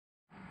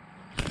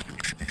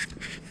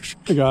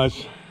Hey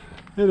guys,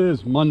 it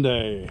is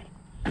Monday.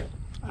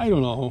 I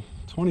don't know,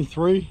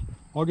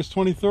 August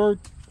 23rd,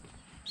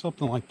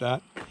 something like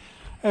that.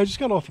 I just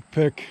got off a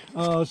pick.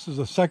 This is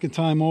the second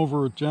time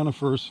over at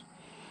Jennifer's.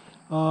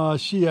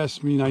 She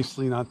asked me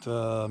nicely not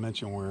to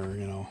mention where,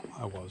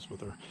 I was with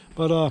her.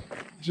 But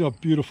she's a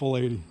beautiful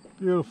lady.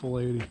 Beautiful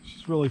lady.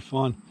 She's really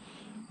fun.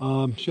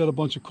 She had a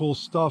bunch of cool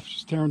stuff.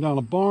 She's tearing down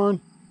a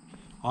barn.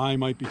 I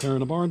might be tearing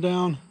the barn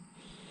down.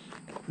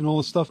 And all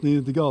the stuff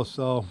needed to go.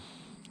 So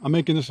I'm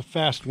making this a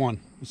fast one.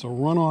 It's a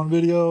run-on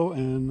video,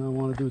 and I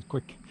want to do it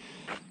quick.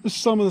 This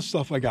is some of the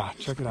stuff I got.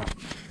 Check it out.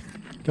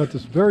 Got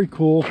this very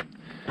cool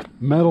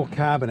metal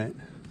cabinet.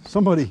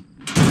 Somebody,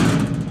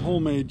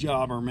 homemade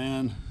jobber,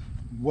 man,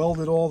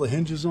 welded all the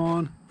hinges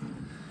on.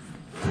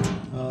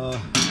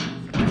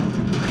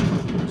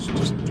 It's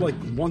just like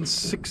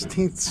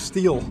 1/16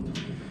 steel.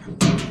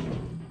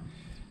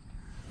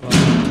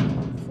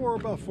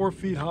 About 4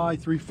 feet high,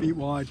 3 feet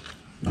wide.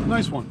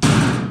 Nice one.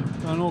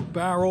 Got an oak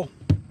barrel,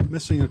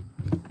 missing a,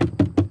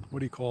 what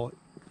do you call it?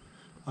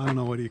 I don't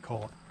know, what do you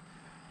call it?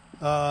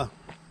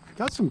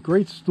 Got some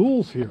great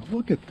stools here.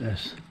 Look at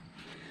this.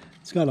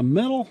 It's got a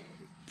metal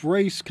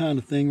brace kind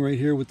of thing right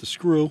here with the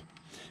screw,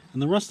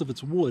 and the rest of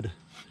it's wood.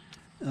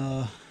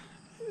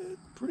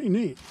 Pretty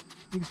neat.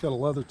 I think it's got a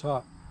leather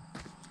top.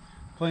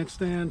 Plant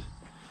stand,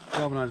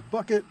 galvanized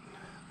bucket,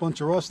 bunch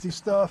of rusty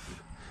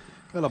stuff.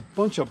 Got a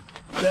bunch of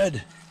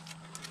bed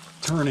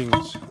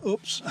turnings.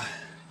 Oops.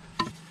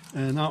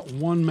 And not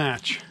one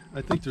match.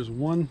 I think there's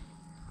one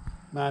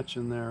match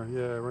in there.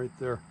 Yeah, right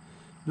there.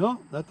 No,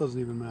 that doesn't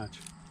even match.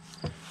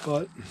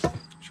 But I'm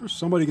sure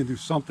somebody can do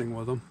something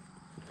with them.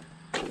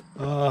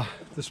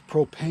 This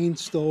propane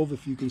stove,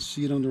 if you can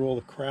see it under all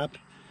the crap.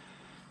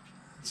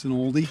 It's an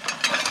oldie.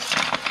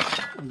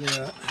 Look at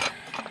that.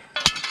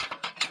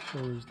 So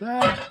there's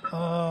that.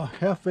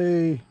 Half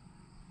a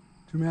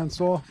two-man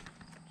saw.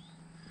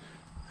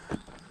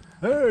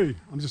 Hey,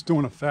 I'm just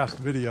doing a fast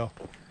video.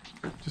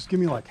 Just give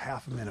me like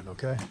half a minute,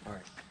 okay? All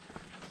right.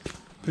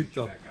 Picked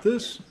up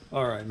this.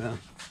 All right, man.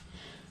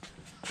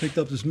 Picked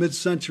up this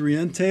mid-century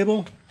end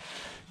table.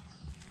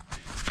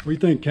 What do you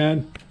think,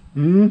 Ken?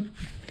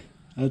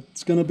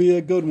 That's gonna be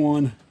a good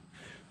one.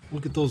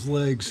 Look at those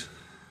legs.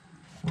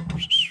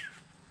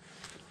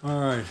 All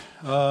right.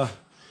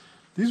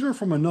 These were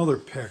from another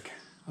pick.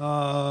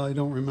 I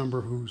don't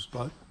remember whose,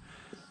 but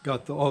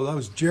got the. Oh, that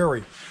was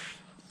Jerry.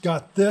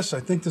 Got this. I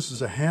think this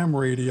is a ham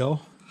radio.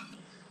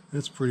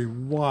 It's pretty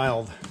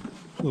wild.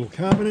 Little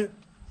cabinet.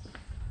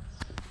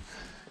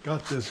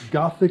 Got this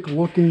gothic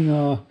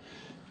looking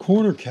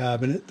corner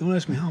cabinet. Don't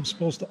ask me how I'm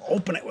supposed to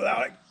open it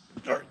without it.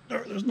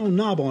 There's no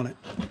knob on it.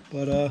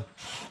 But a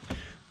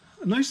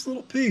nice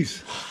little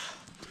piece.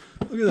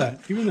 Look at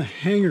that. Even the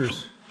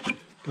hangers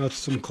got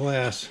some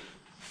class.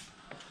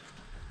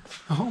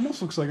 It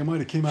almost looks like it might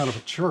have came out of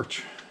a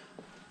church.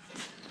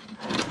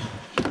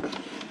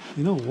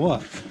 You know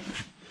what?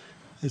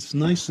 It's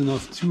nice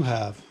enough to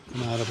have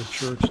come out of a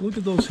church. Look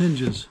at those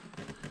hinges.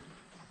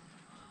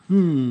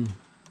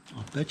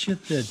 I'll bet you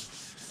it did.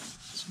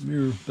 It's a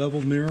mirror,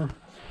 beveled mirror.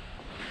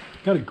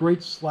 Got a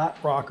great slat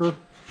rocker.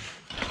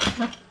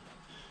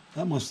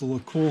 That must have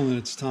looked cool in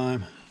its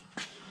time.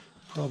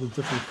 Probably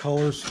different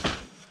colors.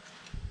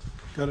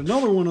 Got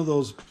another one of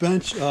those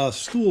bench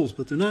stools,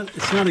 but they're not.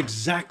 It's not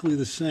exactly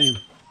the same.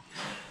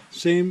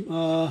 Same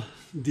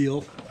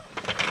deal.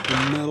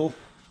 The metal.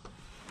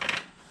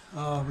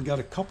 We got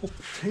a couple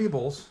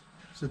tables.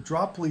 It's a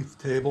drop leaf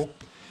table.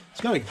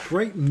 It's got a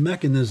great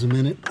mechanism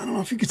in it. I don't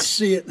know if you could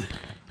see it.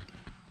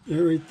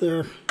 There, right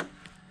there.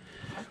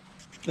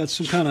 Got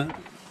some kind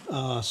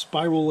of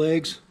spiral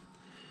legs.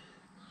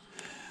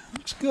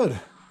 Looks good.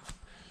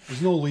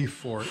 There's no leaf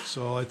for it,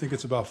 so I think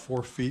it's about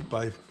 4 feet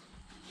by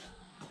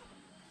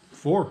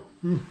 4.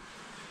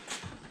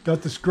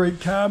 Got this great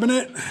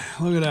cabinet.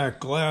 Look at that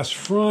glass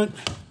front.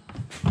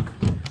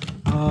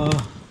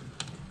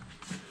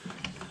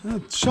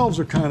 The shelves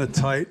are kind of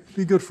tight.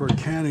 Be good for a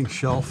canning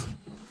shelf.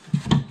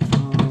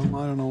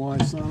 I don't know why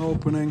it's not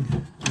opening.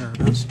 There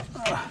it is.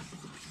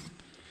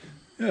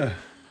 Yeah,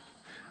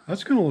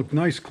 that's going to look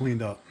nice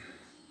cleaned up.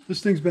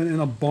 This thing's been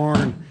in a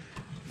barn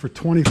for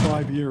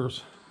 25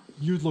 years.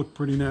 You'd look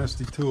pretty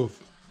nasty too.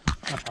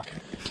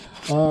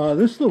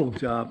 This little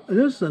job.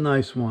 This is a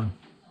nice one.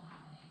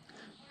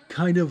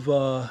 Kind of,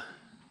 I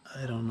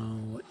don't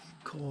know what you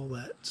call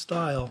that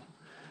style.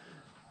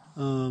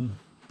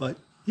 But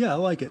yeah, I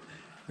like it.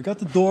 I got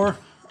the door.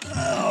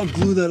 I'll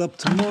glue that up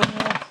tomorrow,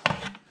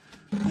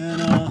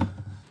 and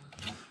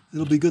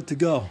it'll be good to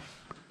go.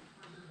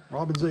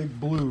 Robin's Egg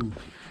Blue.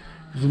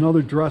 There's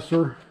another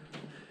dresser.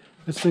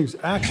 This thing's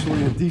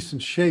actually in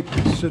decent shape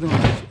considering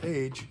its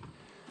age.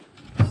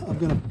 I'm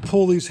going to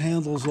pull these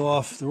handles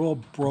off. They're all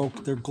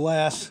broke. They're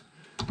glass,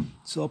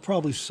 so I'll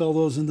probably sell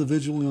those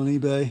individually on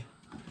eBay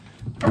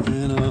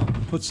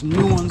and put some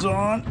new ones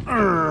on.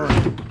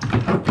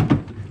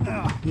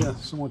 Yeah,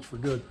 so much for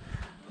good.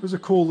 There's a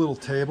cool little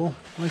table.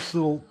 Nice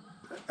little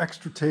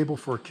extra table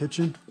for a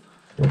kitchen.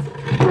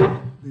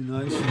 Be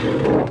nice.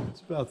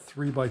 It's about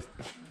 3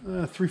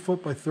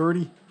 foot by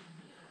 30.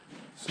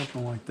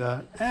 something like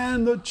that.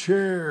 And the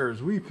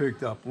chairs, we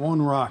picked up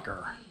one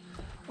rocker,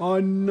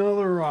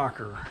 another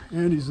rocker.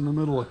 Andy's in the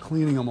middle of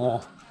cleaning them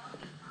all.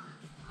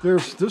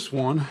 There's this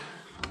one,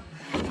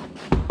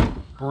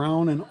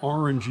 brown and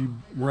orangey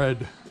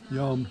red.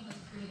 Yum.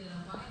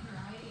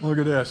 Look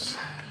at this.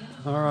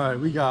 All right,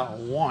 we got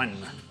 1,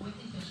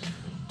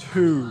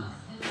 2,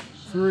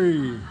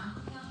 3,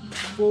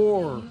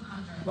 4,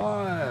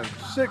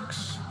 5,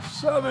 6,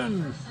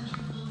 7,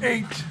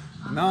 8,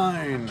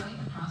 9,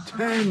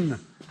 10,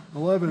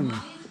 11,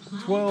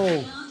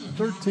 12,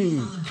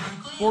 13,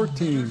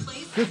 14,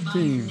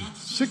 15,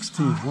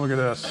 16. Look at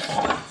this.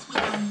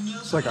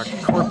 It's like a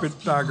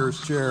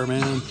carpetbagger's chair,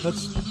 man.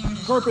 That's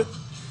carpet.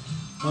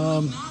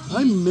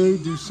 I may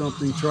do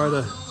something, try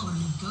to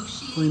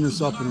clean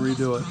this up and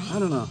redo it. I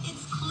don't know.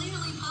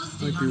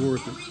 Might be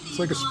worth it. It's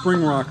like a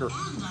spring rocker.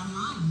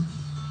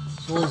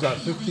 So what was that,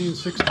 15,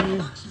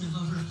 16?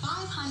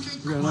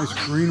 We got a nice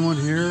green one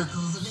here,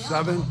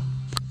 7.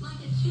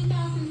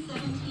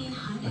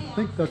 I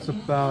think that's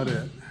about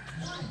it.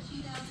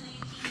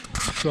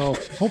 So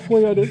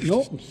hopefully I didn't,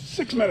 nope,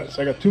 6 minutes.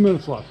 I got 2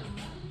 minutes left.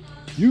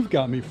 You've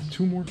got me for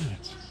 2 more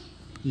minutes.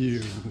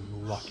 You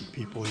lucky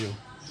people, you.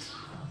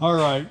 All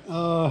right,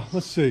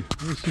 let's see.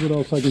 Let's see what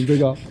else I can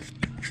dig up.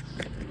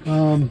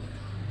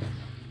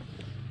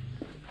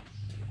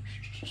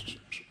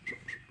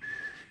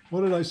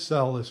 What did I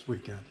sell this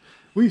weekend?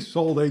 We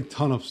sold a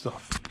ton of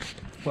stuff.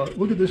 But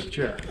look at this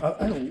chair.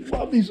 I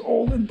love these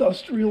old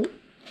industrial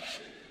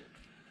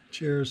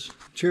chairs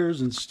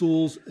and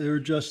stools. They're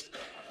just,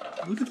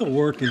 look at the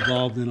work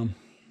involved in them.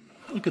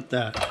 Look at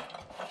that.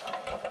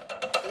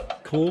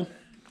 Cool.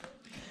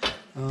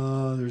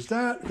 There's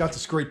that. Got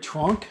this great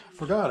trunk.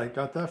 Forgot I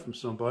got that from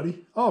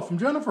somebody. Oh, from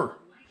Jennifer.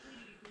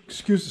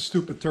 Excuse the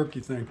stupid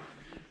turkey thing.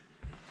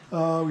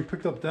 We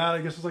picked up that.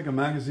 I guess it's like a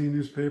magazine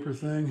newspaper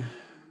thing.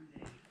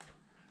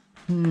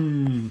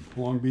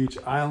 Long Beach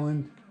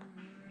Island.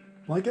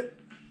 Like it?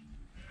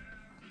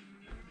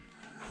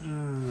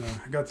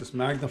 I got this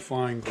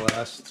magnifying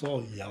glass. It's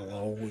all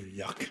yellow.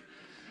 Yuck.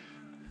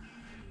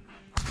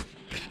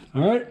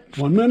 All right,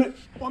 1 minute.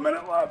 1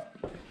 minute left.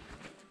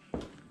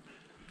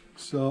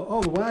 So,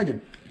 oh, the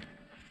wagon.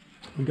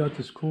 We got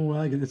this cool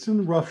wagon. It's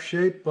in rough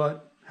shape,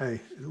 but hey,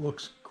 it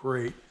looks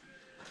great.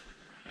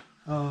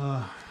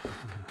 All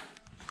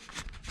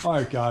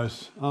right,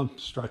 guys, I'm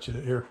stretching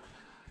it here.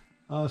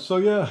 So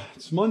yeah,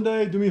 it's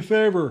Monday. Do me a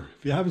favor.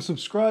 If you haven't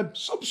subscribed,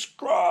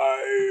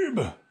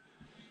 subscribe.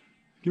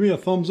 Give me a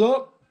thumbs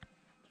up,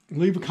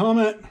 leave a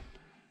comment,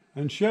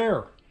 and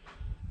share.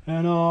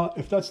 And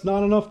if that's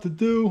not enough to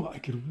do, I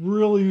could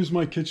really use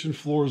my kitchen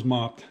floors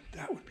mopped.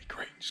 That would be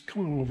great. Just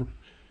come on over.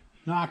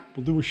 Knock,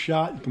 we'll do a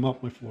shot, you come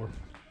off my floor.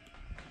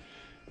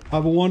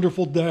 Have a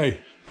wonderful day.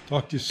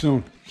 Talk to you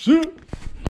soon. See you.